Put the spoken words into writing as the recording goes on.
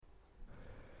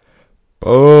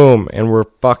And we're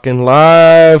fucking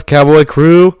live, Cowboy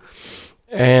Crew.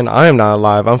 And I am not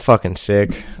alive. I'm fucking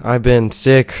sick. I've been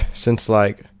sick since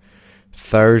like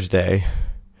Thursday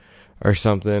or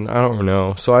something. I don't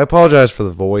know. So I apologize for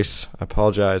the voice. I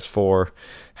apologize for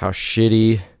how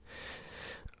shitty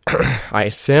I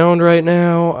sound right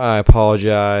now. I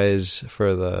apologize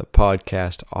for the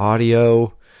podcast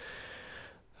audio.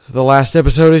 The last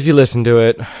episode, if you listen to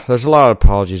it, there's a lot of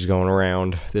apologies going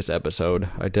around this episode.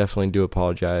 I definitely do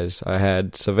apologize. I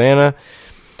had Savannah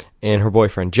and her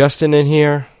boyfriend Justin in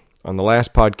here on the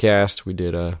last podcast. We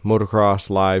did a motocross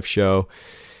live show,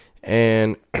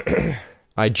 and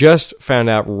I just found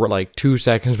out like 2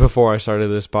 seconds before I started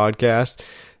this podcast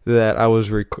that I was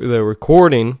the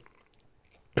recording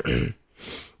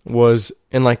was,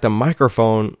 and like the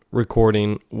microphone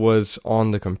recording was on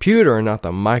the computer and not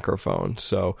the microphone.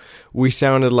 So we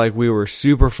sounded like we were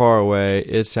super far away.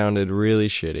 It sounded really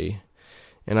shitty,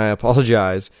 and I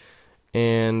apologize.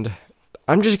 And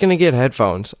I'm just going to get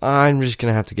headphones. I'm just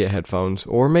going to have to get headphones,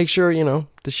 or make sure,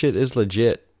 the shit is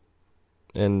legit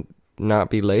and not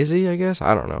be lazy, I guess.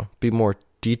 I don't know. Be more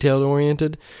detailed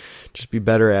oriented. Just be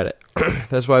better at it.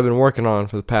 That's what I've been working on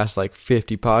for the past like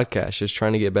 50 podcasts, just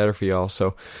trying to get better for y'all.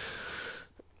 So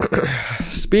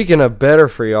speaking of better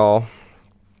for y'all,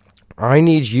 I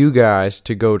need you guys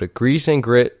to go to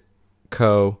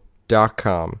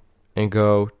greaseandgritco.com and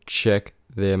go check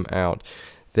them out.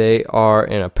 They are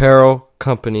an apparel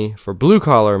company for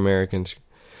blue-collar Americans,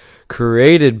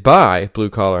 created by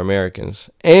blue-collar Americans,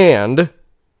 and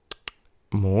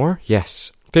more?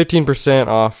 Yes. 15%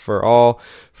 off for all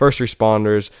first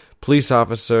responders, police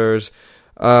officers,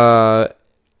 the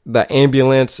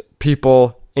ambulance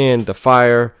people, and the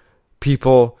fire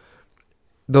people.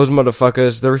 Those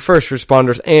motherfuckers, the first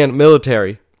responders, and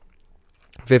military.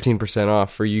 15%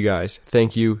 off for you guys.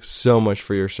 Thank you so much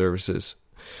for your services.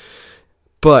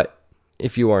 But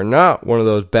if you are not one of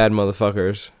those bad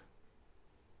motherfuckers,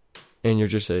 and you're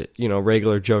just a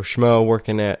regular Joe Schmo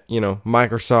working at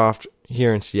Microsoft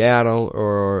here in Seattle,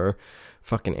 or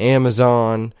fucking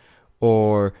Amazon,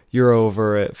 or you're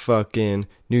over at fucking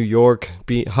New York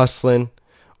hustling,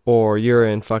 or you're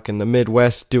in fucking the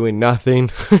Midwest doing nothing,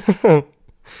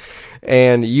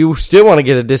 and you still want to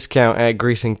get a discount at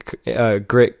Grease and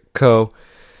Grit Co.,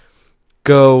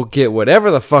 go get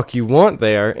whatever the fuck you want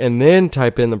there, and then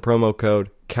type in the promo code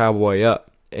CowboyUp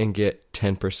and get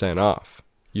 10% off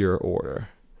your order.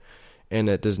 And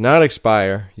it does not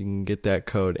expire. You can get that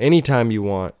code anytime you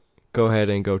want. Go ahead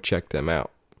and go check them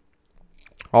out.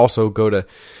 Also, go to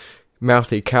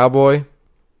Mouthy Cowboy.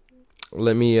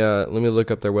 Let me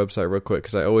look up their website real quick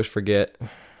because I always forget.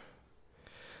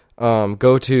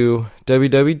 Go to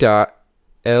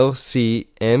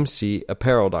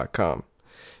www.lcmcapparel.com.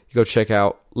 You go check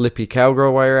out Lippy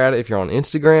Cowgirl while you're at it. If you're on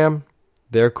Instagram,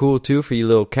 they're cool too for you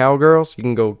little cowgirls. You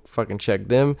can go fucking check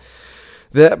them.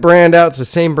 That brand out. It's the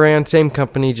same brand, same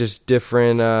company, just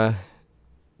different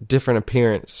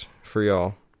appearance for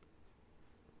y'all.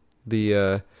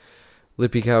 The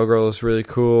Lippy Cowgirl is really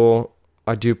cool.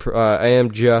 I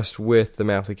am just with the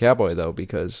Mouthy Cowboy though,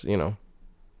 because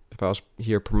if I was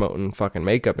here promoting fucking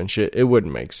makeup and shit, it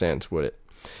wouldn't make sense, would it?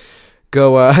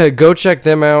 Go check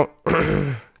them out.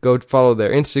 Go follow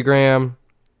their Instagram.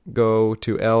 Go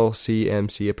to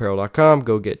lcmcapparel.com.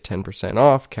 Go get 10%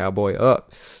 off. Cowboy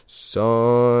up,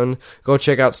 son. Go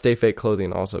check out Stay Fake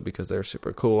Clothing also, because they're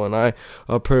super cool, and I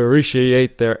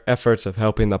appreciate their efforts of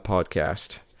helping the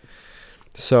podcast.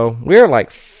 So we're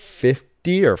like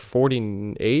 50 or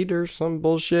 48 or some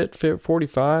bullshit.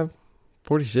 45,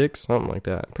 46, something like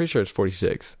that. I'm pretty sure it's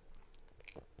 46.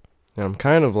 And I'm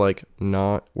kind of like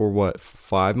we're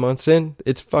 5 months in?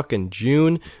 It's fucking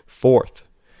June 4th.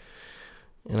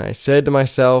 And I said to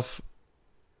myself,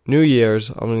 New Year's,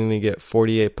 I'm going to get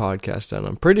 48 podcasts done.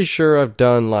 I'm pretty sure I've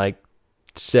done like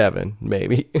 7,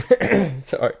 maybe.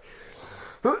 Sorry.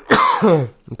 I'm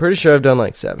pretty sure I've done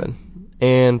like 7.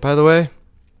 And by the way,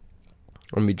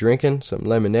 I'm going to be drinking some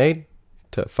lemonade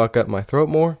to fuck up my throat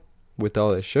more with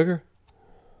all this sugar.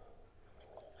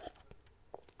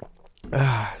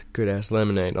 Good ass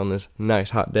lemonade on this nice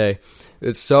hot day.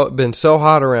 It's been so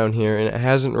hot around here, and it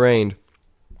hasn't rained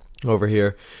over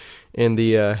here in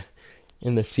the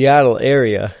Seattle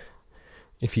area.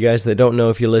 If you guys that don't know,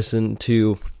 if you're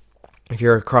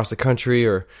across the country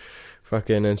or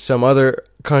fucking in some other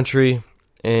country,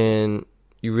 and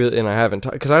I haven't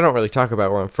because I don't really talk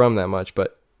about where I'm from that much,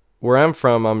 but where I'm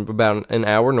from, I'm about an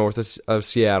hour north of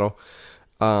Seattle.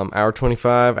 Hour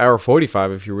 25, hour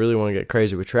 45 if you really want to get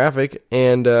crazy with traffic.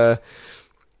 And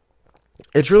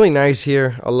it's really nice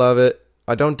here. I love it.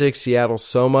 I don't dig Seattle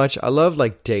so much. I love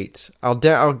like dates.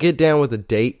 I'll get down with a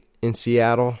date in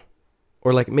Seattle,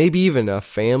 or like maybe even a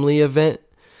family event,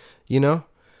 you know?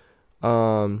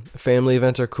 Family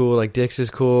events are cool, like Dick's is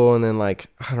cool, and then like,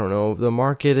 I don't know, the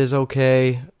market is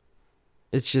okay.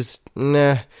 It's just,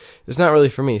 nah, it's not really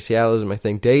for me. Seattle isn't my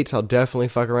thing. Dates, I'll definitely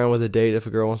fuck around with a date if a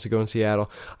girl wants to go in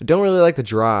Seattle. I don't really like the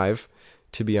drive,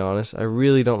 to be honest. I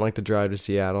really don't like the drive to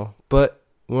Seattle. But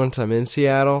once I'm in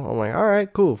Seattle, I'm like, all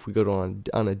right, cool. If we go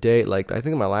on a date, like I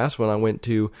think my last one I went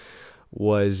to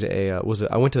I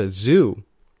went to a zoo,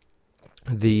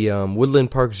 the Woodland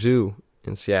Park Zoo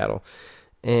in Seattle.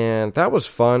 And that was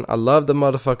fun. I love the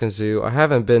motherfucking zoo. I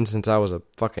haven't been since I was a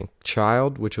fucking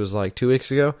child, which was like 2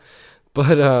 weeks ago.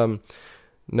 But,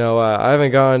 no, I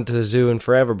haven't gone to the zoo in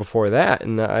forever before that.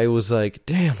 And I was like,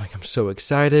 damn, like I'm so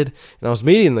excited. And I was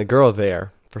meeting the girl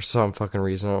there for some fucking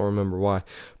reason. I don't remember why.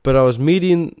 But I was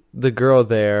meeting the girl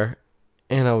there.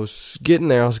 And I was getting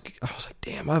there. I was like,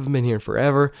 damn, I haven't been here in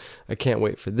forever. I can't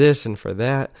wait for this and for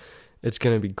that. It's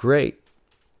going to be great.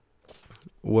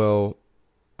 Well,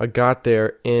 I got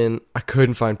there and I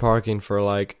couldn't find parking for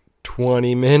like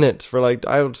 20 minutes.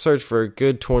 I would search for a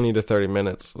good 20 to 30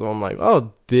 minutes. So I'm like,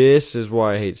 oh, this is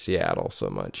why I hate Seattle so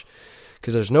much.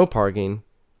 Because there's no parking.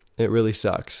 It really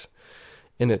sucks.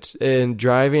 And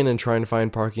driving and trying to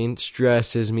find parking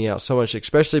stresses me out so much,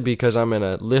 especially because I'm in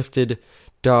a lifted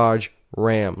Dodge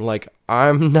Ram. Like,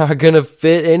 I'm not going to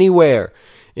fit anywhere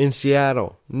in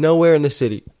Seattle. Nowhere in the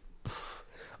city.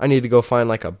 I need to go find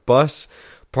like a bus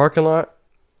parking lot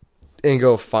and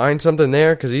go find something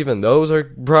there, because even those are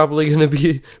probably going to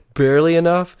be barely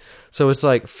enough. So it's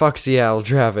like, fuck Seattle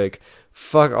traffic.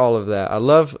 Fuck all of that. I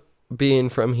love being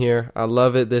from here. I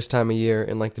love it this time of year.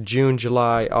 In like the June,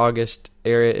 July, August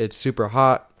area, it's super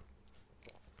hot.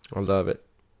 I love it.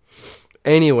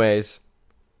 Anyways,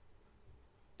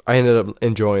 I ended up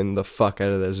enjoying the fuck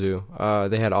out of the zoo.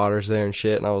 They had otters there and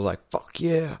shit, and I was like, fuck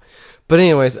yeah. But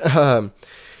anyways,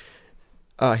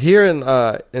 here in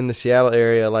the Seattle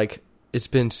area, like,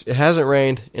 it hasn't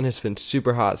rained, and it's been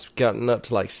super hot. It's gotten up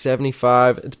to like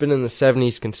 75. It's been in the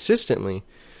 70s consistently.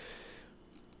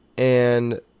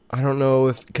 And I don't know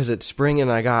if, because it's spring and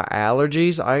I got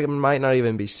allergies, I might not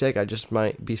even be sick. I just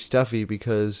might be stuffy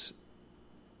because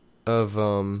of,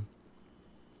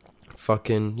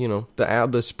 fucking,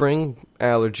 the spring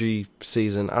allergy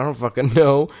season. I don't fucking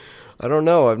know. I don't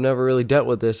know. I've never really dealt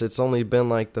with this. It's only been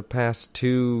like the past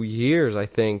 2 years, I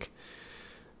think,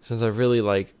 since I've really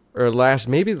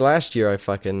maybe last year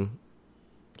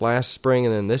last spring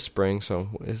and then this spring. So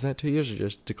is that 2 years or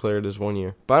just declared as 1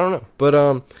 year? But I don't know.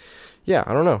 But, yeah,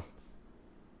 I don't know.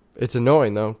 It's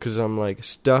annoying though, because I'm like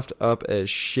stuffed up as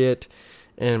shit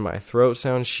and my throat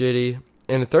sounds shitty.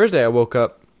 And Thursday I woke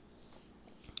up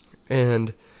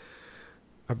and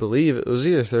I believe it was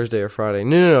either Thursday or Friday.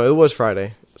 No, it was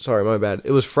Friday. Sorry, my bad.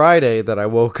 It was Friday that I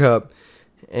woke up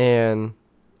and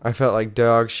I felt like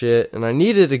dog shit and I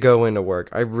needed to go into work.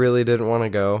 I really didn't want to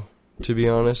go, to be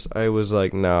honest. I was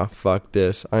like, nah, fuck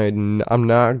this. I'm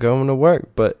not going to work.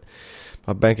 But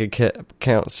my bank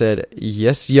account said,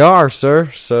 yes, you are,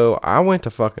 sir. So I went to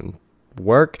fucking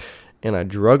work and I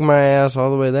drug my ass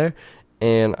all the way there.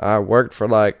 And I worked for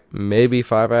like maybe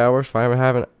 5 hours,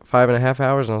 5.5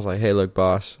 hours. And I was like, hey, look,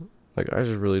 boss. Like, I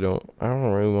don't really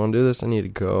want to do this. I need to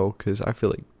go because I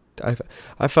feel like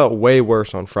I felt way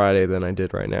worse on Friday than I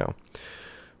did right now.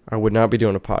 I would not be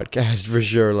doing a podcast for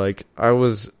sure. Like, I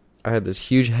had this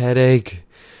huge headache.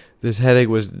 This headache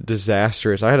was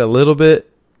disastrous. I had a little bit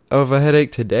of a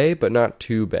headache today, but not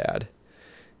too bad.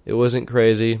 It wasn't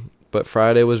crazy, but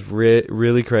Friday was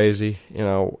really crazy.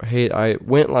 I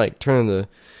went like turning the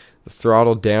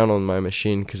throttle down on my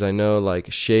machine because I know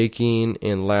like shaking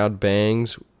and loud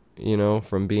bangs,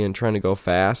 from trying to go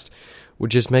fast would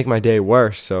just make my day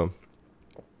worse. So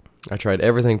I tried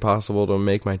everything possible to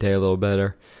make my day a little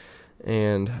better.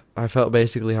 And I felt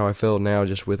basically how I feel now,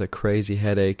 just with a crazy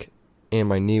headache and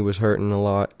my knee was hurting a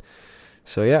lot.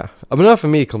 So yeah, enough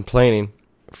of me complaining.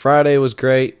 Friday was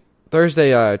great.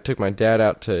 Thursday I took my dad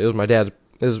out it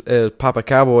was Papa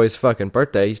Cowboy's fucking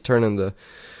birthday. He's turning the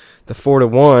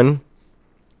 4-1.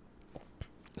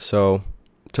 So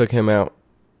took him out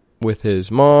with his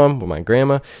mom, with my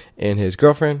grandma, and his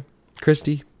girlfriend,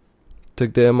 Christy.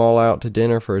 Took them all out to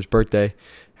dinner for his birthday.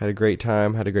 Had a great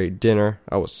time, had a great dinner.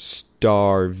 I was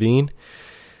starving.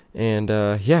 And,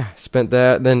 spent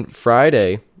that. Then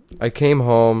Friday, I came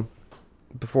home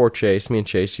before Chase. Me and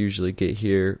Chase usually get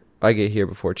here. I get here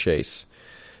before Chase.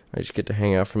 I just get to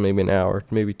hang out for maybe an hour,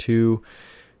 maybe 2,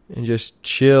 and just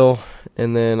chill.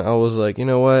 And then I was like, you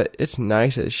know what? It's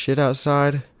nice as shit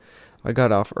outside. I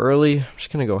got off early. I'm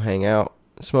just going to go hang out.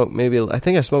 I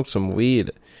think I smoked some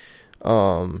weed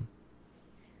about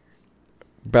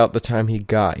the time he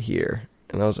got here.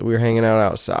 and we were hanging out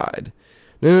outside.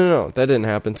 No, that didn't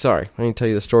happen. Sorry, I need to tell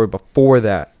you the story before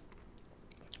that.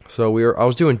 So I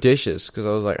was doing dishes because I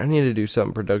was like, I need to do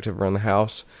something productive around the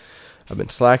house. I've been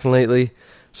slacking lately.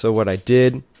 So what I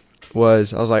did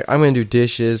was I was like, I'm going to do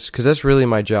dishes because that's really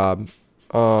my job.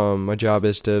 My job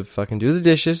is to fucking do the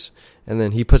dishes, and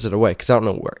then he puts it away because I don't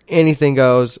know where anything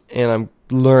goes, and I'm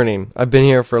learning. I've been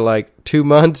here for like 2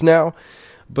 months now,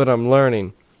 but I'm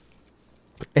learning.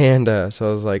 And so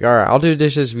I was like, all right, I'll do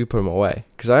dishes if you put them away.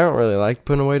 Because I don't really like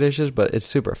putting away dishes, but it's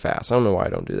super fast. I don't know why I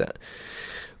don't do that.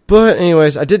 But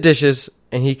anyways, I did dishes,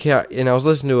 and I was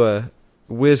listening to a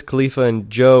Wiz Khalifa and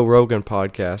Joe Rogan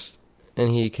podcast. And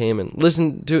he came home and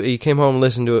listened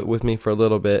to it with me for a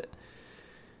little bit.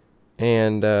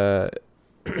 And I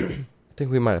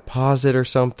think we might have paused it or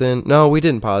something. No, we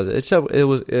didn't pause it. It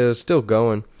was still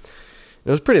going. It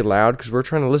was pretty loud because we were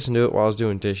trying to listen to it while I was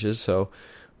doing dishes, so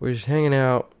we're just hanging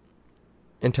out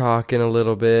and talking a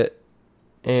little bit,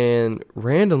 and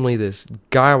randomly this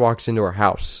guy walks into our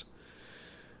house.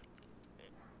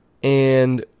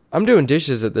 And I'm doing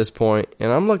dishes at this point,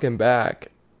 and I'm looking back,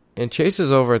 and Chase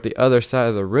is over at the other side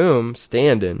of the room,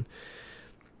 standing.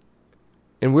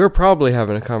 And we were probably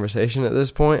having a conversation at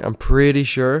this point, I'm pretty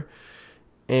sure.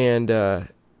 And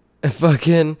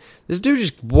this dude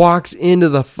just walks into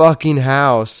the fucking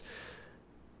house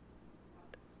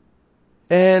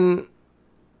and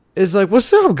is like,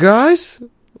 what's up, guys?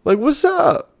 Like, what's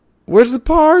up? Where's the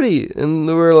party? And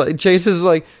we're like, Chase is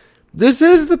like, this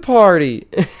is the party.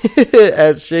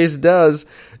 As Chase does.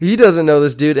 He doesn't know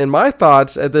this dude. And my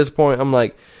thoughts at this point, I'm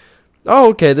like, oh,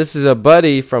 okay, this is a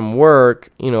buddy from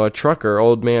work, a trucker,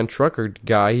 old man trucker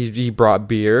guy. He brought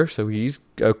beer, so he's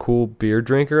a cool beer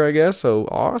drinker, I guess. So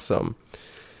awesome.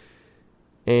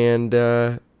 And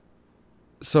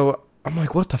so I'm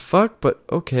like, what the fuck? But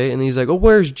okay. And he's like, oh,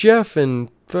 where's Jeff and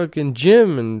fucking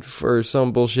Jim and for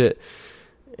some bullshit?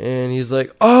 And he's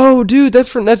like, oh, dude,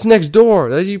 that's next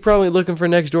door. You probably looking for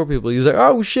next door people. He's like,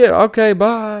 oh shit, okay,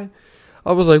 bye.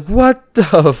 I was like, what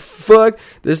the fuck?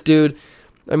 This dude,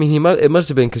 I mean, it must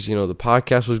have been because, the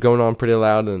podcast was going on pretty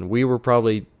loud and we were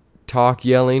probably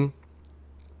yelling.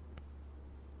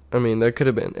 I mean, there could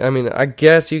have been. I mean, I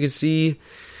guess you could see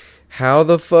how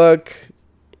the fuck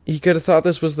he could have thought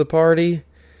this was the party.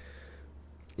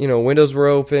 Windows were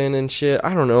open and shit.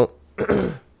 I don't know.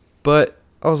 But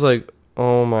I was like,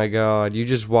 oh my God, you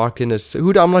just walked into...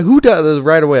 I'm like, who does...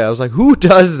 Right away, I was like, who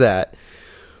does that?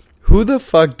 Who the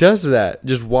fuck does that?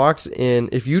 Just walks in.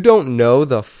 If you don't know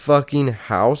the fucking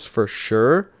house for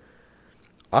sure,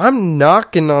 I'm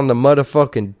knocking on the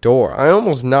motherfucking door. I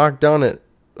almost knocked on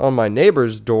my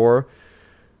neighbor's door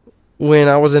when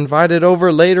I was invited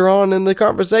over later on in the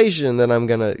conversation that I'm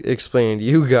going to explain to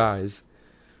you guys.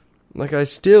 Like, I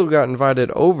still got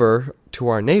invited over to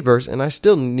our neighbors, and I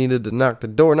still needed to knock the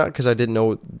door. Not because I didn't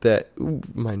know that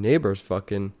my neighbors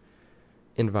fucking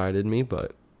invited me,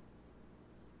 but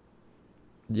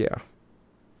yeah.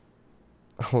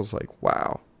 I was like,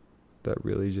 wow, that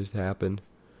really just happened.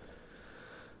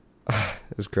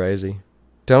 It was crazy.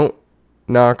 Don't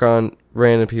knock on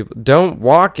random people. Don't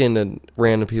walk into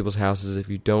random people's houses if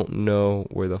you don't know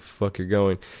where the fuck you're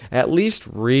going. At least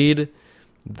read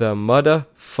the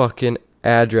motherfucking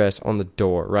address on the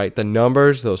door, right? The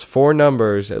numbers, those 4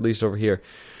 numbers, at least over here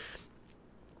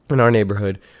in our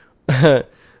neighborhood.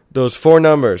 Those 4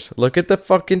 numbers. Look at the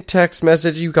fucking text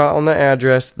message you got on the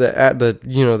address, the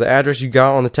address you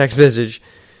got on the text message,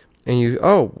 and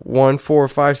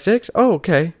 1456. Oh,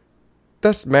 okay.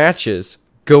 That's matches.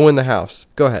 Go in the house.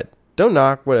 Go ahead. Don't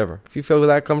knock, whatever. If you feel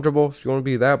that comfortable, if you want to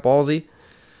be that ballsy,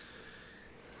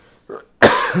 do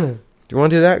you want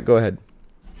to do that? Go ahead.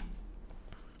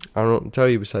 I don't know what to tell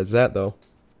you besides that, though.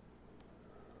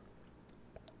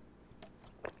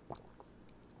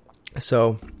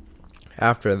 So,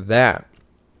 after that,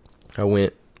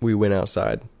 we went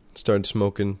outside, started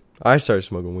smoking. I started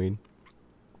smoking weed.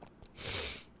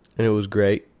 And it was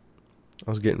great.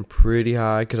 I was getting pretty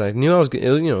high because I knew I was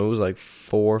getting, it was like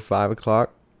 4 or 5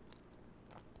 o'clock.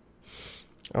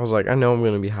 I was like, I know I'm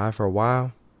going to be high for a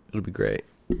while. It'll be great.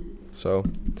 So,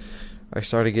 I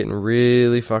started getting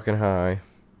really fucking high.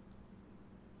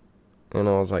 And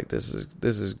I was like, this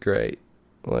is great.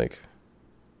 Like,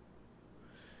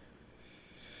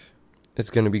 it's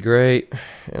going to be great.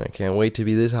 And I can't wait to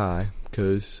be this high.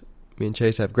 Because me and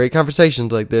Chase have great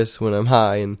conversations like this when I'm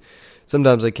high. And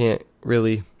sometimes I can't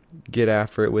really get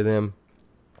after it with him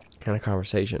kind of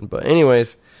conversation. But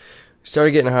anyways,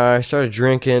 started getting high. Started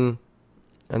drinking.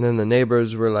 And then the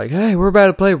neighbors were like, hey, we're about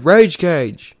to play Rage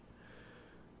Cage.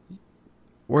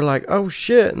 We're like, oh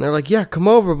shit. And they're like, yeah, come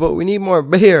over, but we need more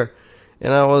beer.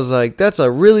 And I was like, that's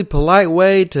a really polite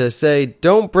way to say,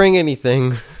 don't bring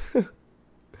anything.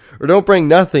 Or don't bring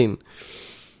nothing.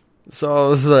 So I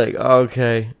was like,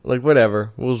 okay, like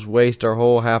whatever. We'll just waste our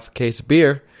whole half a case of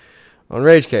beer on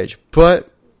Rage Cage. But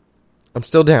I'm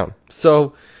still down.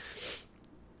 So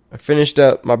I finished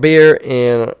up my beer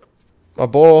and my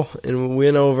bowl and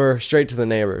went over straight to the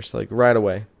neighbors, like right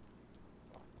away.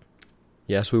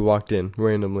 Yes, we walked in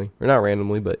randomly. Or not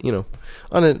randomly, but did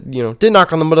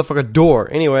knock on the motherfucking door.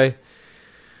 Anyway.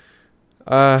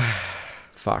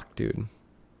 Fuck, dude.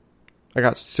 I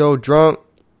got so drunk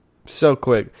so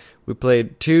quick. We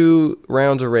played 2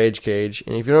 rounds of Rage Cage.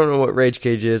 And if you don't know what Rage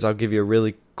Cage is, I'll give you a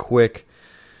really quick,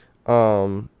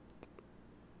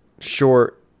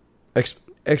 short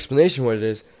explanation what it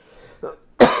is.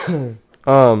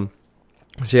 So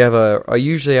I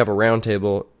usually have a round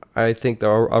table. I think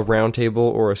a round table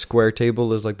or a square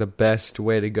table is like the best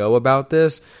way to go about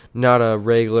this, not a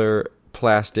regular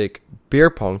plastic beer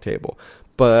pong table.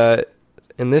 But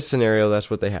in this scenario, that's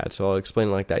what they had. So I'll explain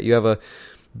it like that. You have a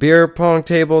beer pong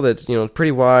table that's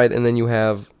pretty wide, and then you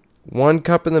have one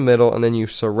cup in the middle, and then you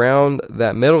surround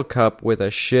that middle cup with a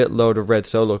shitload of red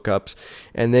Solo cups,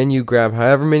 and then you grab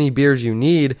however many beers you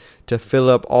need to fill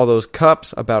up all those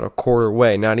cups about a quarter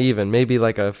way. Not even, maybe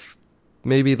like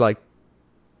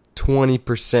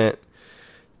 20%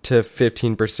 to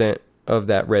 15% of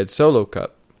that red Solo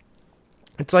cup.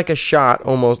 It's like a shot,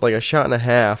 almost like a shot and a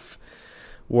half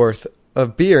worth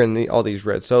of beer in all these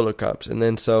red Solo cups. And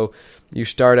then so you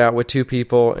start out with 2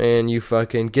 people and you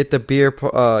fucking get the beer,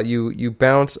 you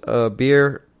bounce a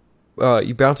beer,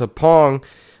 you bounce a pong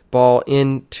ball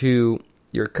into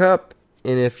your cup,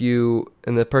 and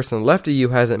and the person left of you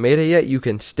hasn't made it yet, you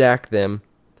can stack them,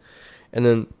 and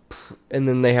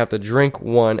then they have to drink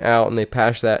one out, and they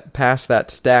pass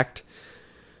that stacked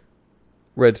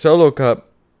red Solo cup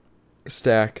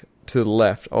stack to the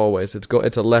left always.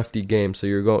 It's a lefty game, so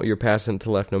you're passing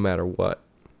to left no matter what.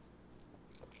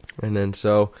 And then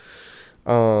so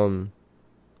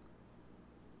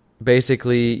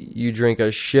basically you drink a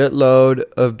shitload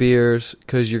of beers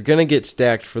because you're gonna get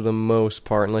stacked for the most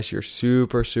part, unless you're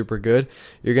super super good.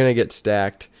 You're gonna get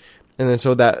stacked. And then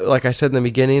so that, like I said in the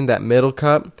beginning, that middle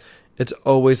cup, it's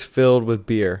always filled with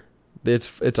beer.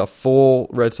 It's a full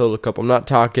red Solo cup. I'm not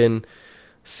talking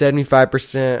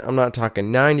 75%. I'm not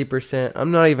talking 90%. I'm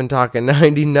not even talking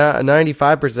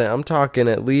 95%. I'm talking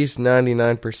at least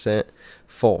 99%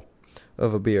 full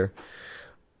of a beer.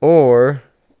 Or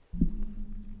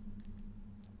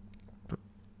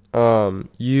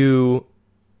you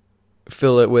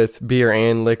fill it with beer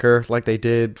and liquor like they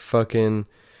did fucking,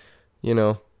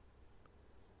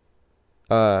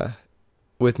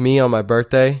 with me on my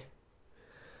birthday.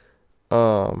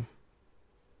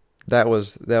 That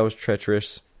was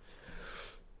treacherous.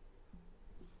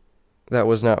 That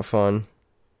was not fun.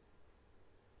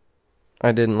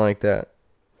 I didn't like that.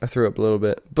 I threw up a little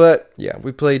bit. But yeah,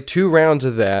 we played 2 rounds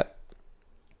of that.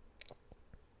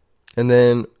 And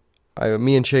then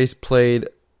me and Chase played,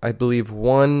 I believe,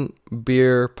 1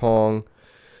 beer pong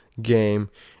game.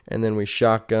 And then we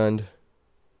shotgunned.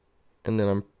 And then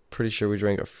I'm pretty sure we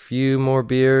drank a few more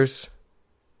beers.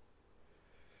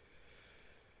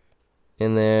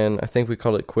 And then I think we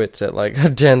called it quits at like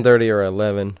 10:30 or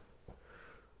 11.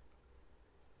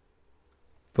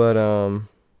 But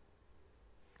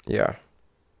yeah.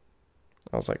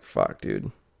 I was like, fuck, dude.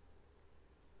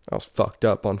 I was fucked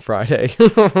up on Friday.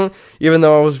 Even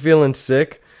though I was feeling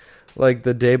sick like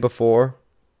the day before.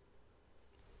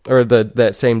 Or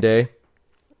that same day.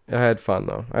 I had fun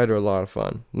though. I had a lot of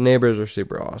fun. Neighbors are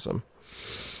super awesome.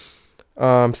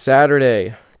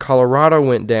 Saturday, Colorado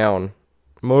went down.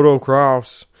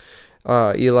 Motocross,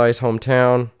 Eli's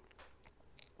hometown.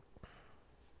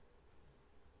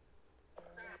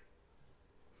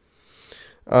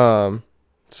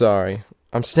 Sorry.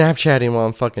 I'm Snapchatting while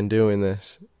I'm fucking doing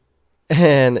this.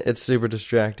 And it's super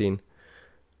distracting.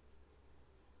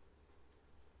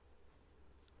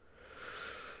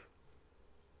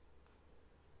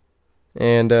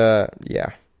 And,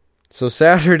 yeah. So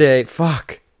Saturday,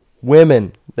 fuck.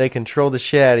 Women. They control the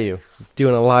shit out of you.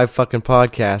 Doing a live fucking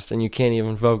podcast and you can't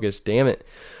even focus. Damn it.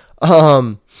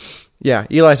 Yeah,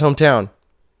 Eli's hometown.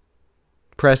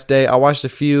 Press day. I watched a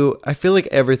few. I feel like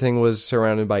everything was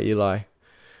surrounded by Eli.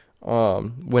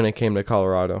 When it came to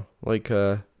Colorado. Like,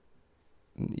 it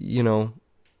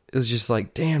was just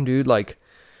like, damn, dude, like,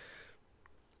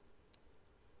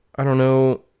 I don't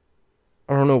know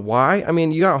why. I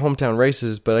mean, you got hometown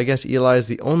races, but I guess Eli is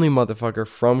the only motherfucker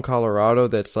from Colorado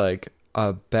that's like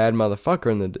a bad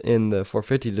motherfucker in the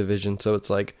 450 division. So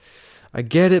it's like, I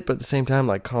get it, but at the same time,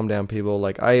 like, calm down, people.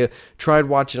 Like, I tried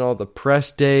watching all the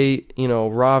press day,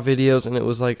 Raw videos, and it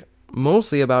was, like,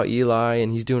 mostly about Eli,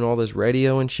 and he's doing all this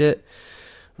radio and shit.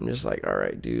 I'm just like, all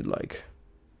right, dude, like,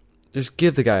 just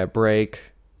give the guy a break,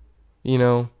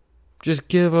 Just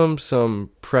give him some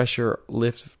pressure,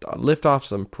 lift off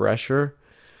some pressure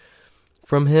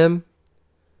from him.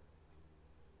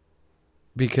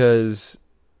 Because,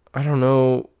 I don't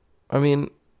know, I mean,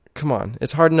 come on.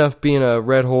 It's hard enough being a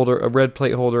red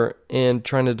plate holder, and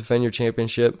trying to defend your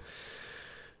championship.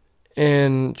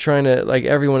 And trying to, like,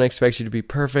 everyone expects you to be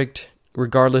perfect,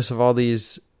 regardless of all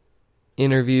these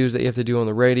interviews that you have to do on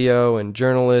the radio, and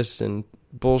journalists, and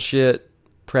bullshit.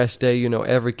 Press day,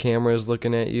 every camera is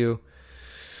looking at you.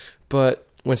 But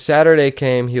when Saturday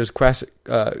came, he was quickest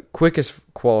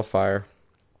qualifier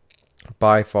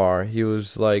by far. He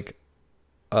was like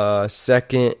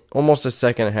almost a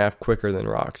second and a half quicker than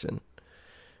Roczen.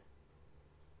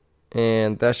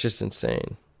 And that's just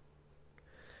insane.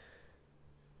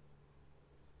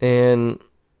 And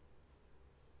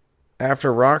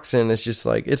after Roczen,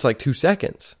 it's like 2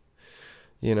 seconds.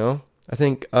 I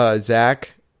think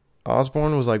Zach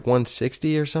Osborne was like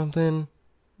 160 or something.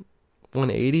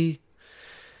 180.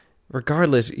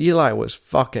 Regardless, Eli was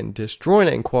fucking destroying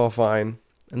it in qualifying.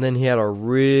 And then he had a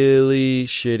really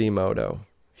shitty moto.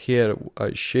 He had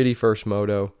a shitty first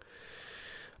moto.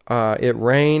 It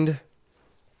rained.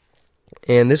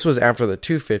 And this was after the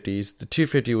 250s. The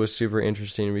 250 was super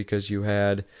interesting because you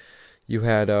had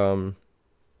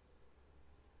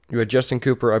Justin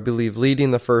Cooper, I believe,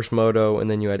 leading the first moto, and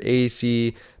then you had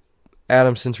AC,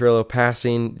 Adam Cincerillo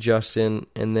passing Justin,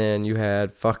 and then you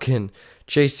had fucking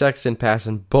Chase Sexton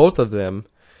passing both of them,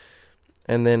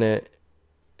 and then it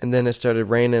started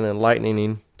raining and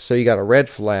lightning, so you got a red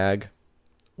flag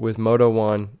with Moto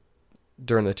 1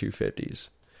 during the 250s.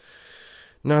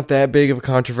 Not that big of a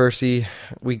controversy,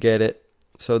 we get it.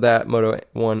 So that Moto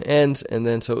 1 ends, and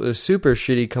then so it was super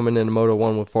shitty coming into Moto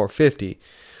 1 with 450.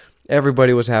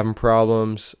 Everybody was having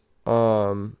problems.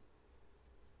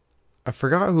 I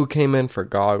forgot who came in for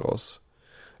goggles.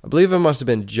 I believe it must have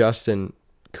been Justin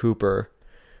Cooper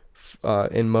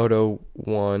in Moto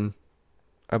 1,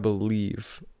 I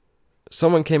believe.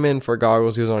 Someone came in for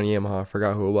goggles. He was on Yamaha. I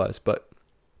forgot who it was, but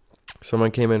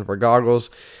someone came in for goggles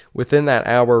within that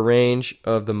hour range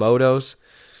of the motos.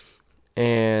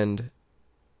 And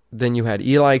then you had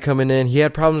Eli coming in. He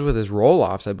had problems with his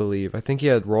roll-offs, I believe. I think he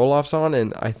had roll-offs on,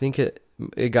 and I think it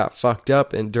got fucked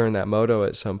up during that moto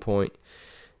at some point.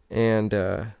 And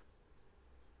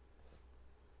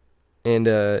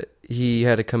he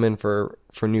had to come in for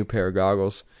a new pair of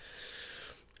goggles.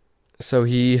 So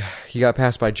he got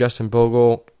passed by Justin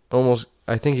Bogle. Almost,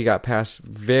 I think he got passed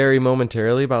very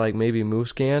momentarily by like maybe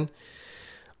Musquin.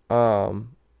 But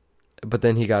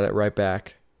then he got it right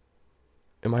back.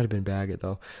 It might have been Baggett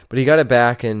though, but he got it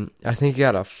back, and I think he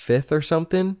got a 5th or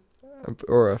something,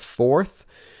 or a 4th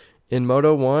in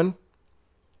Moto 1.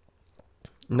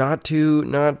 Not too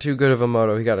good of a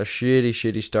moto. He got a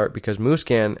shitty start because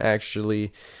Musquin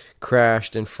actually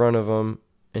crashed in front of him,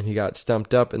 and he got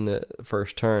stumped up in the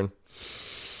first turn.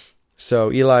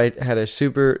 So Eli had a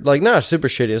super, not super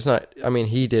shitty. It's not, I mean,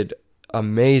 he did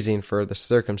amazing for the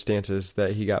circumstances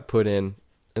that he got put in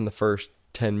the first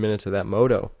 10 minutes of that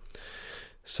moto.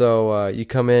 So you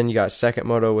come in, you got second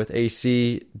moto with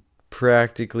AC,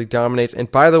 practically dominates. And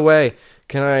by the way,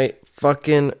 can I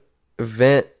fucking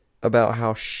vent about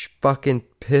how fucking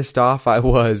pissed off I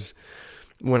was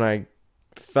when I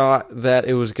thought that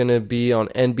it was going to be on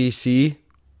NBC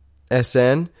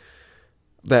SN,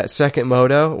 that second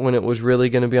moto, when it was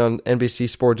really going to be on NBC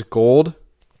Sports Gold?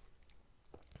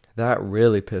 That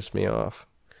really pissed me off.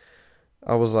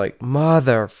 I was like,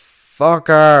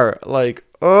 motherfucker, like,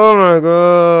 oh my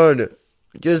god,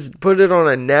 just put it on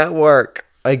a network.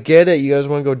 I get it, you guys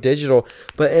want to go digital,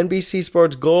 but NBC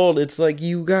Sports Gold, it's like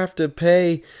you have to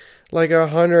pay like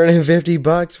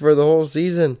 $150 for the whole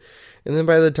season, and then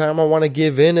by the time I want to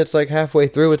give in, it's like halfway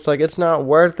through. It's like, it's not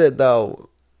worth it though.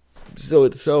 So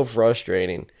it's so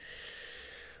frustrating.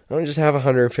 I don't just have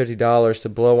 $150 to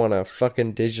blow on a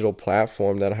fucking digital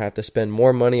platform that I have to spend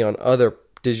more money on other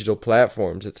digital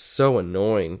platforms. It's so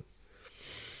annoying.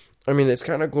 I mean, it's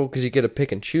kind of cool because you get to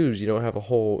pick and choose. You don't have a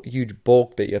whole huge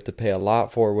bulk that you have to pay a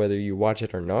lot for whether you watch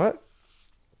it or not.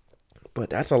 But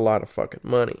that's a lot of fucking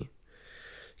money.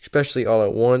 Especially all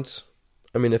at once.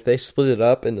 I mean, if they split it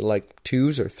up into like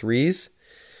 2s or 3s,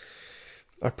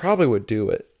 I probably would do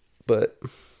it. But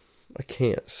I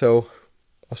can't. So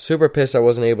I was super pissed I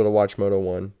wasn't able to watch Moto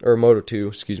 1. Or Moto 2,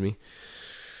 excuse me.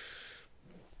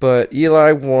 But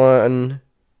Eli won.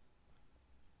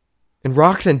 And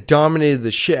Roczen dominated the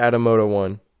shit out of Moto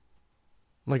 1.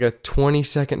 like a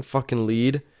 20-second fucking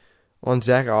lead on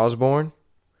Zach Osborne.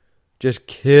 Just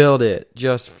killed it.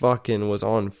 Just fucking was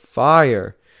on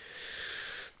fire.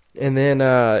 And then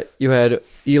you had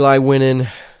Eli winning,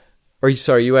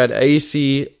 you had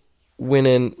AC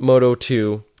winning Moto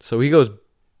 2. So he goes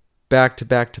back to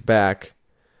back to back.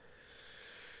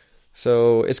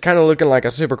 So it's kind of looking like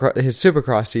his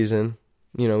Supercross season.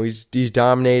 You know, he's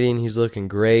dominating. He's looking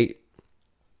great.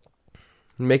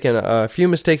 Making a few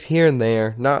mistakes here and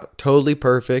there. Not totally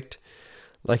perfect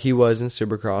like he was in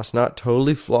Supercross. Not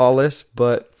totally flawless,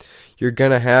 but you're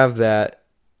going to have that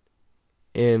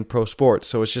in pro sports.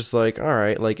 So it's just like, all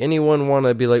right, like anyone want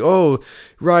to be like, oh,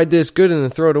 ride this good and then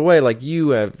throw it away. Like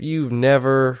have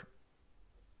you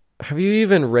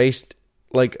even raced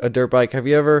like a dirt bike? Have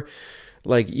you ever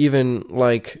like even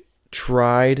like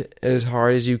tried as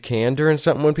hard as you can during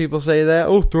something when people say that?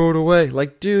 Oh, throw it away.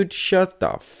 Like, dude, shut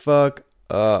the fuck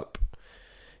up.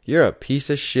 You're a piece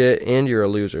of shit and you're a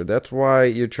loser. That's why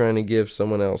you're trying to give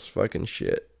someone else fucking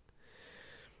shit.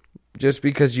 Just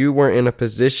because you weren't in a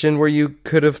position where you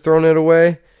could have thrown it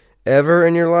away ever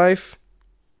in your life,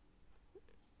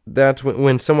 that's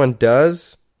when someone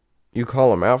does, you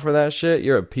call them out for that shit,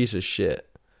 you're a piece of shit.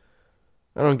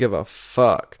 I don't give a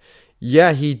fuck.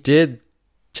 Yeah, he did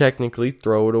technically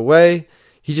throw it away.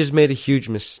 He just made a huge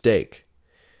mistake.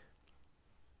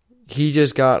 He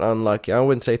just got unlucky. I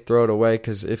wouldn't say throw it away,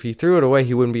 because if he threw it away,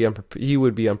 he would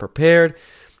be unprepared.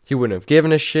 He wouldn't have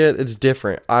given a shit. It's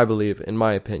different, I believe, in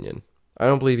my opinion. I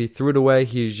don't believe he threw it away.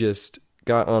 He just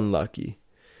got unlucky.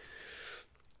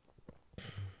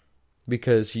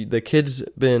 Because the kid's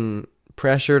been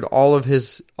pressured all of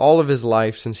his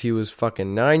life since he was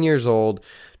fucking 9 years old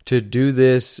to do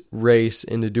this race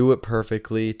and to do it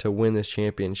perfectly to win this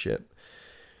championship.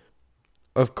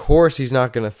 Of course he's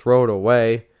not going to throw it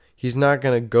away. He's not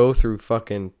going to go through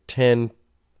fucking 10,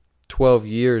 12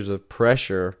 years of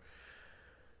pressure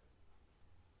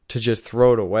to just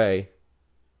throw it away.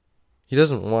 He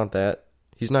doesn't want that.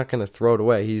 He's not going to throw it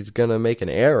away. He's going to make an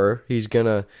error. He's going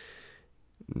to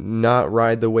not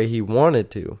ride the way he wanted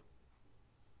to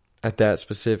at that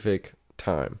specific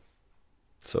time.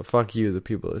 So fuck you, the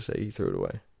people that say he threw it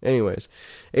away. Anyways,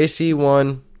 AC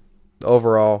won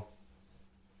overall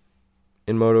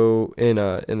in the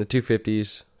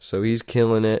 250s, so he's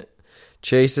killing it.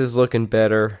 Chase is looking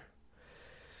better.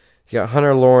 You got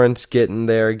Hunter Lawrence getting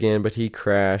there again, but he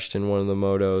crashed in one of the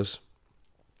motos.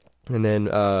 And then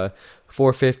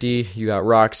 450, you got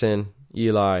Roczen,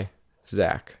 Eli,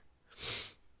 Zach.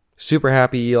 Super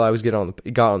happy Eli got on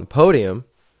the podium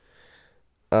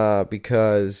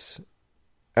because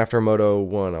after Moto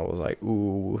 1, I was like,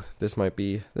 ooh, this might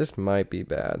be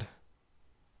bad.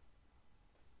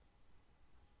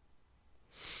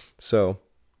 So,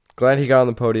 glad he got on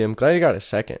the podium. Glad he got a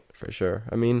second, for sure.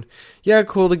 I mean, yeah,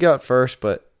 cool to get first,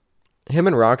 but him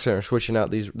and Roczen are switching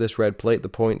out this red plate, the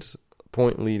point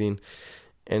leading,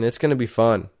 and it's going to be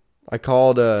fun. I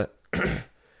called it.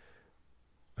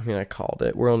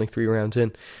 We're only 3 rounds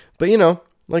in. But,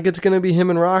 it's going to be him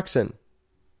and Roczen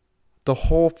the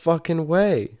whole fucking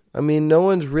way. I mean, no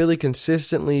one's really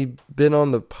consistently been on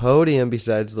the podium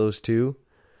besides those two.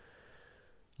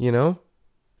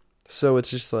 So it's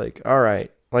just like, all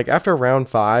right. Like, after round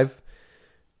 5,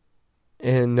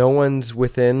 and no one's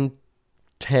within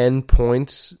 10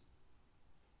 points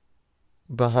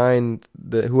behind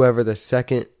whoever the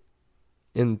second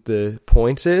in the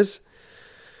points is,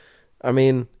 I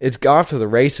mean, it's off to the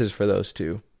races for those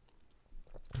two.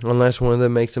 Unless one of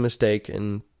them makes a mistake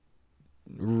and,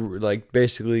 like,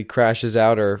 basically crashes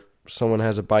out or someone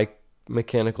has a bike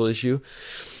mechanical issue.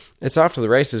 It's off to the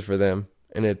races for them.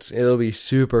 And it'll be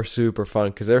super, super fun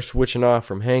because they're switching off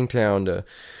from Hangtown to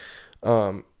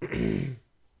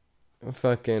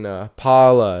fucking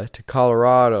Pala to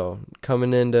Colorado,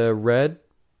 coming into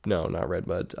not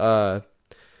Redbud. I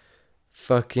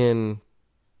forgot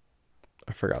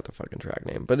the fucking track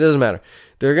name, but it doesn't matter.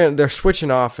 They're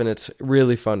switching off, and it's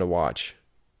really fun to watch.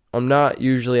 I'm not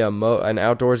usually an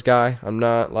outdoors guy. I'm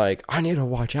not like, I need to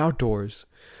watch outdoors,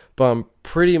 but I'm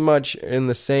pretty much in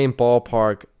the same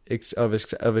ballpark of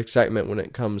excitement when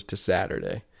it comes to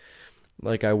Saturday,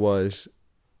 like I was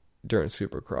during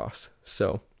Supercross.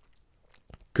 So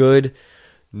good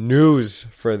news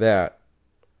for that.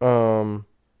 I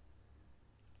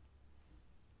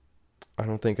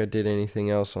don't think I did anything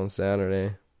else on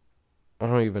Saturday. I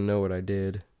don't even know what I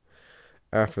did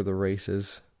after the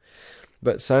races.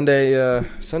 But Sunday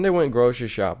went grocery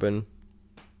shopping.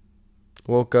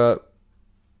 Woke up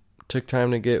took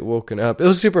time to get woken up. It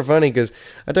was super funny because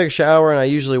I took a shower and I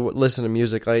usually listen to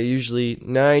music. Like usually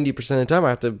 90% of the time I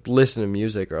have to listen to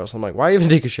music or else I'm like, why even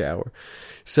take a shower?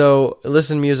 So I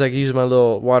listen to music, I use my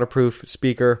little waterproof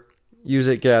speaker, use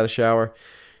it, get out of the shower.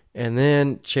 And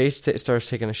then Chase starts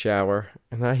taking a shower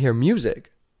and I hear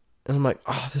music. And I'm like,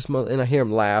 oh, this mother, and I hear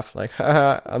him laugh like,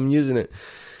 haha, I'm using it.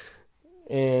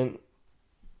 And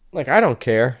like, I don't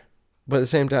care. But at the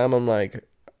same time, I'm like,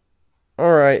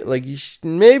 all right, like you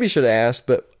maybe should have asked,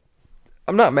 but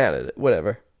I'm not mad at it.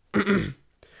 Whatever.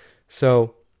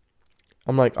 So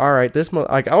I'm like, all right,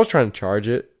 like I was trying to charge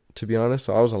it, to be honest.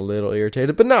 So I was a little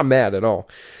irritated, but not mad at all.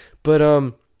 But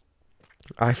I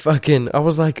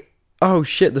was like, oh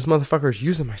shit, this motherfucker is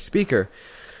using my speaker.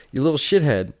 You little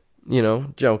shithead,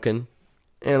 joking.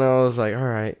 And I was like, all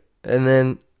right. And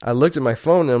then I looked at my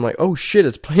phone and I'm like, oh shit,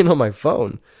 it's playing on my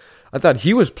phone. I thought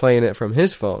he was playing it from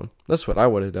his phone. That's what I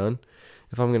would have done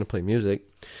if I'm going to play music.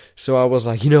 So I was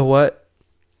like, you know what?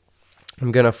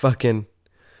 I'm going to fucking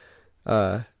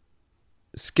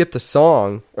skip the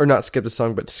song, or not skip the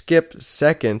song, but skip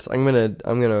seconds. I'm going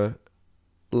to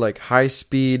like high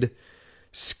speed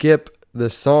skip the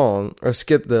song, or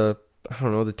skip the, I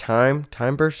don't know, the time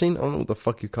bursting. I don't know what the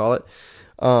fuck you call it.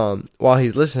 While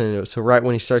he's listening to it. So right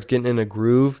when he starts getting in a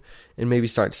groove and maybe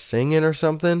starts singing or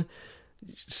something,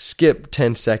 skip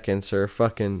 10 seconds or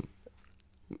fucking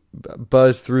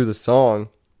buzz through the song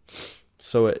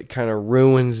so it kind of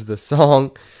ruins the song.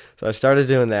 So I started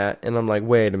doing that and I'm like,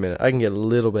 wait a minute, I can get a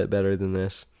little bit better than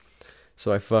this.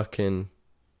 So I fucking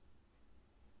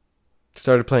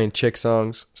started playing chick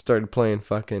songs, started playing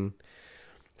fucking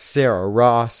Sarah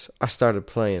Ross, I started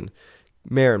playing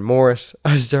Maren Morris,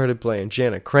 I started playing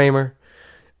Jana Kramer.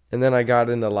 And then I got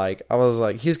into I was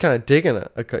like, he was kind of digging it,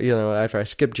 after I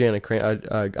skipped Jana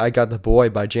Kramer. I Got the Boy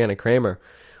by Jana Kramer.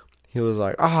 He was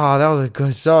like, that was a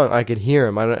good song. I could hear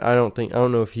him. I don't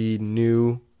know if he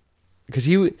knew, because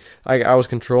I was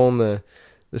controlling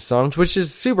the songs, which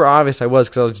is super obvious I was,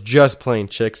 because I was just playing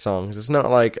chick songs. It's not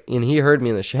like, and he heard me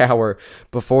in the shower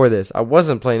before this. I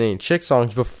wasn't playing any chick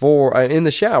songs in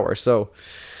the shower. So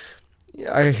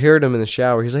I heard him in the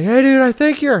shower. He's like, hey dude, I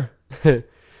think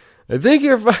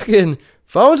your fucking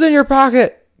phone's in your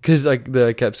pocket. Because I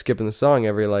kept skipping the song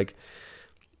every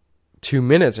 2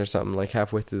 minutes or something. Like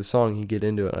halfway through the song, he'd get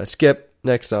into it. I skip,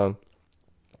 next song.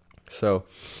 So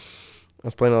I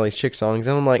was playing all these chick songs,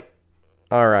 and I'm like,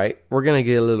 all right, we're going to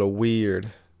get a little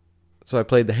weird. So I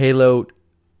played the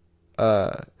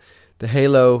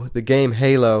game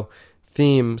Halo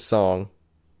theme song.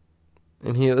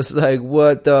 And he was like,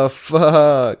 what the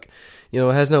fuck? It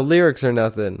has no lyrics or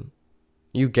nothing.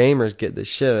 You gamers get the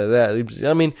shit out of that.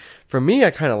 I mean, for me,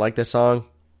 I kind of like the song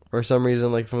for some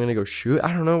reason. Like, if I'm going to go shoot,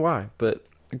 I don't know why, but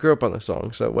I grew up on the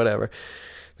song, so whatever.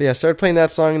 But yeah, I started playing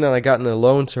that song, and then I got in the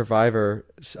Lone Survivor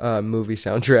movie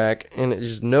soundtrack, and it's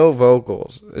just no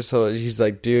vocals. So he's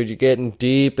like, dude, you're getting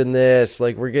deep in this.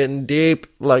 Like, we're getting deep.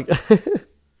 Like, it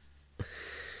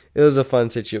was a fun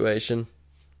situation.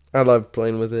 I loved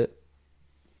playing with it.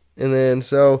 And then,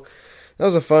 so that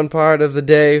was a fun part of the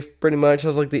day, pretty much.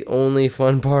 That was the only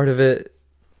fun part of it.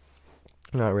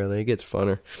 Not really, it gets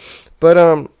funner.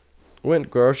 But,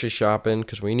 went grocery shopping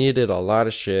because we needed a lot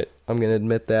of shit. I'm going to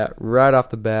admit that right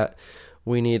off the bat.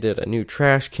 We needed a new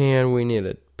trash can. We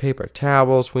needed paper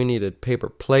towels. We needed paper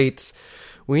plates.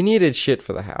 We needed shit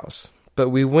for the house. But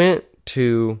we went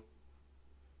to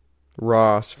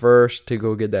Ross first to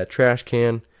go get that trash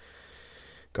can.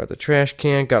 Got the trash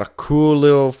can, got a cool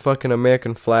little fucking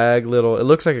American flag, it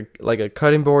looks like a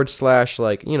cutting board / just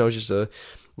a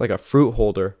fruit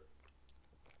holder,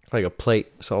 like a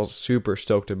plate. So I was super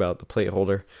stoked about the plate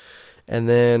holder. And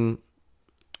then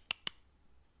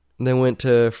went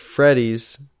to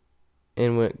Freddy's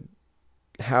and went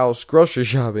house grocery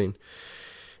shopping.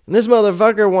 And this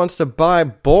motherfucker wants to buy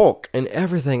bulk and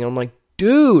everything. I'm like,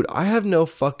 dude, I have no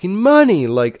fucking money.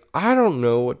 I don't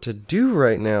know what to do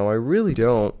right now. I really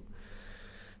don't.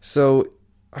 So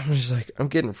I'm just I'm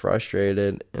getting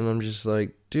frustrated. And I'm just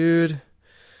like, dude,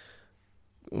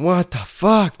 what the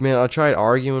fuck, man? I tried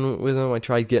arguing with him. I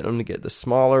tried getting him to get the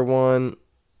smaller one.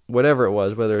 Whatever it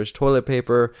was. Whether it's toilet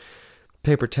paper,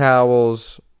 paper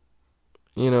towels,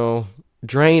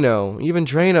 Drano. Even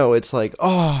Drano, it's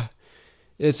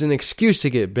it's an excuse to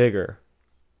get bigger,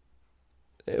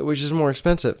 which is more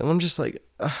expensive. And I'm just like,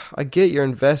 I get you're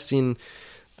investing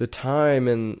the time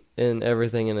and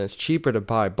everything, and it's cheaper to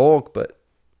buy bulk, but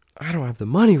I don't have the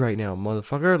money right now,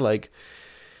 motherfucker.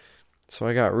 So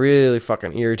I got really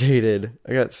fucking irritated.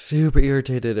 I got super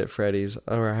irritated at Freddy's,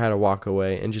 or I had to walk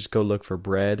away and just go look for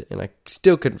bread, and I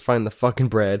still couldn't find the fucking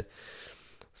bread.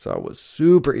 So I was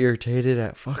super irritated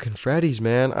at fucking Freddy's,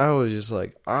 man. I was just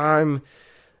like, so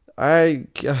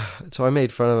I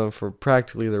made fun of him for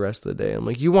practically the rest of the day. I'm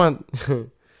like,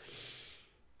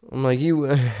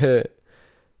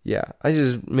 yeah, I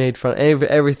just made fun of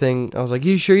everything. I was like,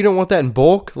 you sure you don't want that in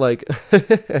bulk? Like,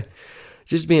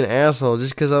 just being an asshole,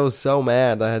 just because I was so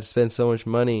mad that I had to spend so much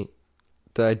money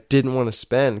that I didn't want to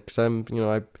spend, because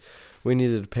we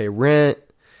needed to pay rent,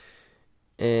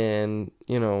 and,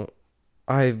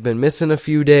 I've been missing a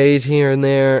few days here and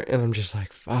there, and I'm just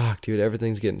like, fuck, dude,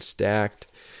 everything's getting stacked.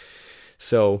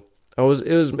 So it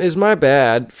was my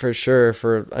bad for sure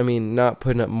not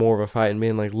putting up more of a fight and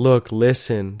being like, look,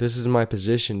 listen, this is my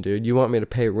position, dude. You want me to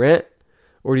pay rent,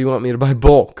 or do you want me to buy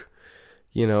bulk?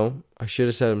 I should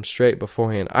have set them straight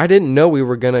beforehand. I didn't know we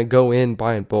were going to go in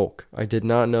buying bulk. I did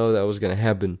not know that was going to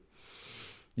happen.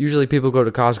 Usually people go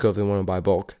to Costco if they want to buy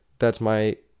bulk. That's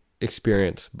my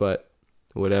experience, but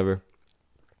whatever.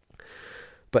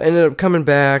 But ended up coming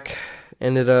to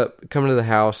the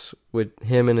house with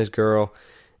him and his girl,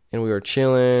 and we were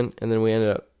chilling, and then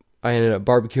I ended up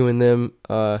barbecuing them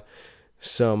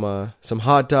some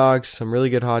hot dogs, some really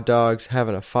good hot dogs,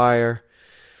 having a fire.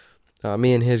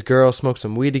 Me and his girl smoked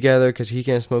some weed together because he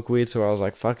can't smoke weed, so I was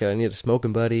like, fuck it, I need a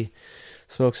smoking buddy.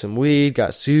 Smoked some weed,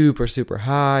 got super, super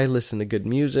high, listened to good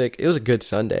music. It was a good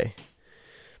Sunday.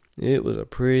 It was a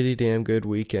pretty damn good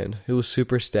weekend. It was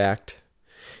super stacked.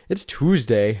 It's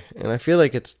Tuesday, and I feel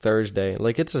like it's Thursday.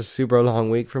 Like, it's a super long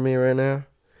week for me right now.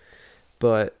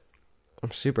 But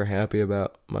I'm super happy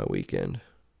about my weekend.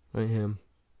 I am.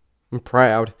 I'm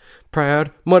proud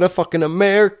motherfucking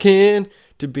American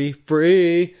to be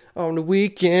free on the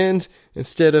weekends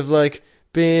instead of, like,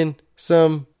 being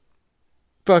some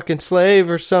fucking slave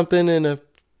or something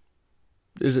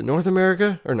is it North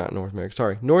America? Or not North America,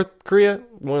 sorry. North Korea?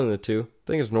 One of the two. I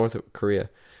think it's North Korea.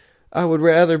 I would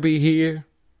rather be here,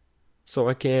 so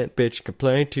I can't bitch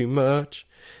complain too much.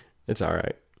 It's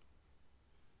alright.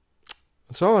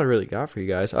 That's all I really got for you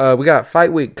guys. We got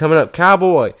fight week coming up.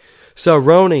 Cowboy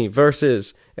Cerrone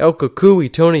versus El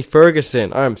Cucuy, Tony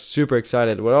Ferguson. I'm super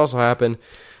excited. What also happened,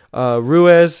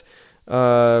 Ruiz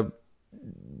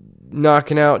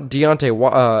knocking out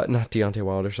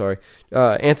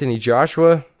Anthony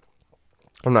Joshua.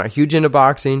 I'm not huge into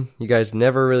boxing. You guys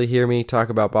never really hear me talk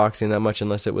about boxing that much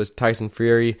unless it was Tyson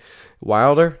Fury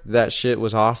Wilder. That shit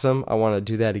was awesome. I want to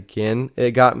do that again.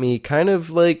 It got me kind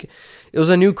of like, it was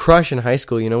a new crush in high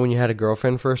school, when you had a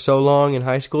girlfriend for so long in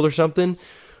high school or something,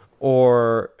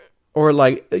 or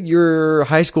like your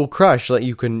high school crush, like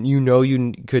you could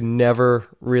never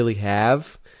really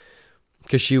have,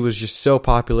 because she was just so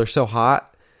popular, so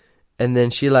hot, and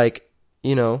then she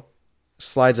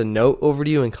slides a note over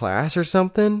to you in class or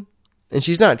something, and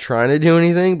she's not trying to do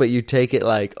anything, but you take it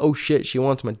like, oh shit, she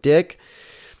wants my dick.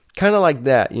 Kind of like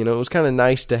that, it was kind of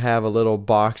nice to have a little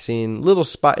boxing, little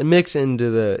spot mix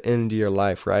into your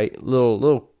life, right?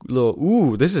 Little,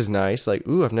 ooh, this is nice. Like,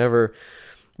 ooh, I've never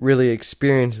really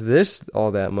experienced this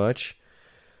all that much.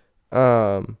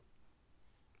 So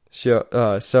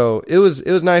it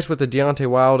was nice with the Deontay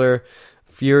Wilder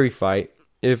Fury fight.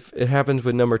 If it happens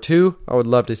with number 2, I would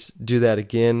love to do that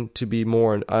again to be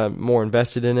more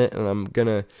invested in it, and I'm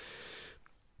gonna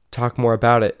talk more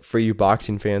about it for you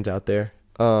boxing fans out there.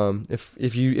 If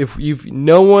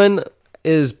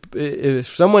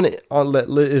someone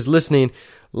is listening,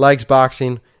 likes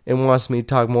boxing and wants me to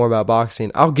talk more about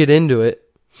boxing, I'll get into it.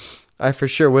 I for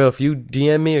sure will. If you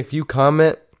DM me, if you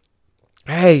comment,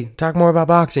 hey, talk more about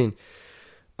boxing,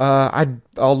 I'll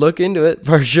look into it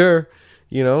for sure.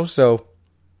 So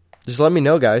just let me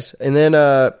know, guys. And then,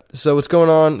 so what's going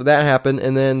on? That happened.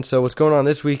 And then, so what's going on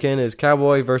this weekend is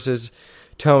Cowboy versus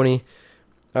Tony.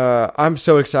 I'm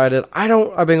so excited.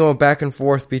 I've been going back and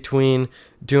forth between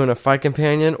doing a fight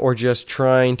companion or just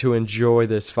trying to enjoy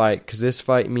this fight, because this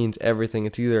fight means everything.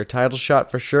 It's either a title shot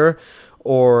for sure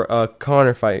or a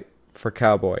Conor fight for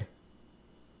Cowboy.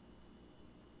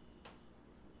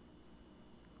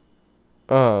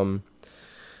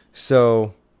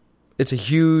 So it's a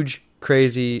huge,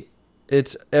 crazy,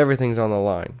 everything's on the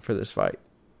line for this fight.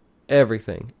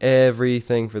 Everything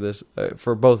for this,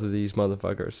 for both of these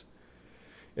motherfuckers.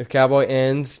 If Cowboy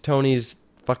ends Tony's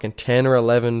fucking 10 or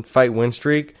 11 fight win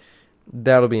streak,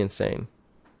 that'll be insane.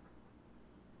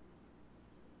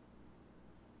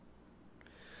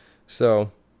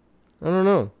 So, I don't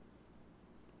know.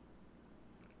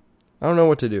 I don't know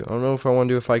what to do. I don't know if I want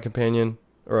to do a fight companion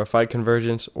or a fight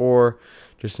convergence or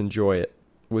just enjoy it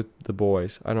with the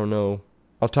boys. I don't know.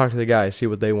 I'll talk to the guys, see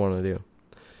what they want to do.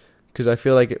 Because I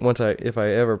feel like if I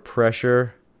ever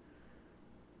pressure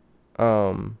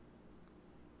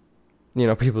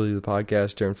people do the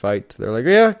podcast during fights. They're like,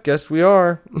 yeah, guess we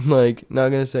are. Like, not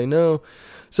going to say no.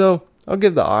 So, I'll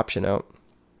give the option out.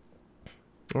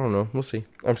 I don't know. We'll see.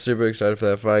 I'm super excited for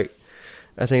that fight.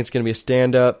 I think it's going to be a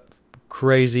stand-up,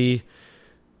 crazy,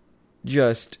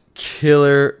 just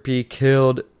killer be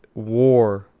killed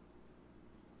war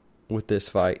with this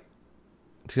fight.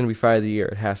 It's going to be fight of the year.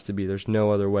 It has to be. There's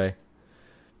no other way.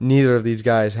 Neither of these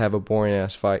guys have a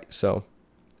boring-ass fight, so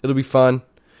it'll be fun.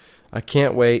 I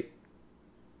can't wait.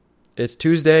 It's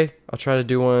Tuesday. I'll try to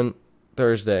do one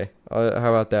Thursday. How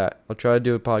about that? I'll try to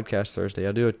do a podcast Thursday.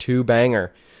 I'll do a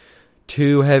 2-banger.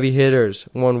 2 heavy hitters,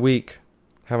 1 week.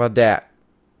 How about that?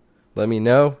 Let me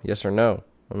know, yes or no.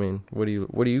 I mean, what do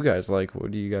you guys like?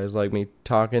 What do you guys like, me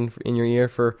talking in your ear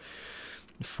for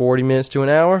 40 minutes to an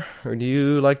hour? Or do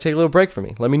you like take a little break from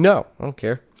me? Let me know. I don't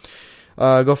care.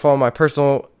 Go follow my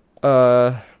personal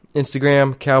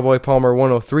Instagram, Cowboy Palmer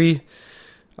 103.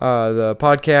 The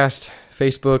podcast,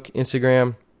 Facebook,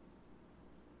 Instagram,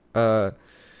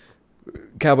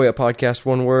 Cowboy Up Podcast,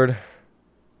 1 word.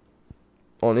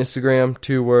 On Instagram,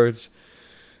 2 words.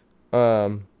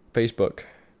 Facebook.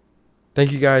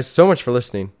 Thank you guys so much for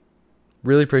listening.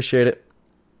 Really appreciate it.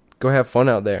 Go have fun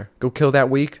out there. Go kill that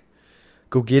week.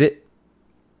 Go get it.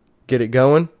 Get it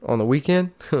going on the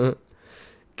weekend.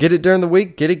 Get it during the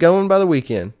week. Get it going by the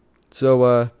weekend.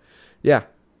 So, yeah.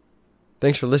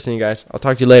 Thanks for listening, guys. I'll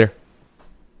talk to you later.